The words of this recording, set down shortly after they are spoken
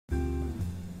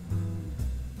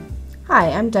Hi,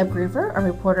 I'm Deb Gruver, a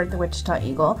reporter at the Wichita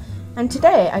Eagle, and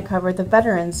today I covered the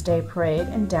Veterans Day Parade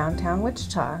in downtown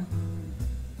Wichita.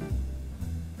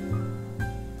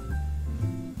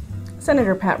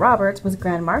 Senator Pat Roberts was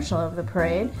Grand Marshal of the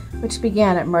parade, which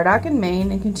began at Murdoch in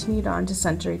Maine and continued on to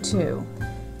Century 2.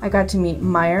 I got to meet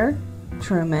Meyer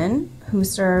Truman, who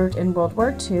served in World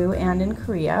War II and in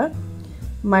Korea.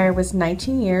 Meyer was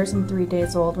 19 years and 3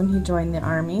 days old when he joined the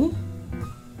Army,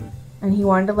 and he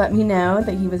wanted to let me know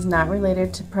that he was not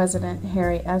related to President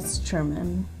Harry S.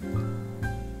 Truman.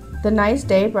 The nice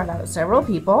day brought out several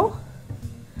people,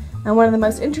 and one of the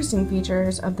most interesting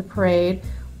features of the parade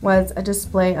was a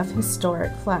display of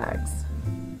historic flags.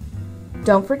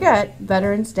 Don't forget,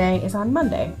 Veterans Day is on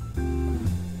Monday.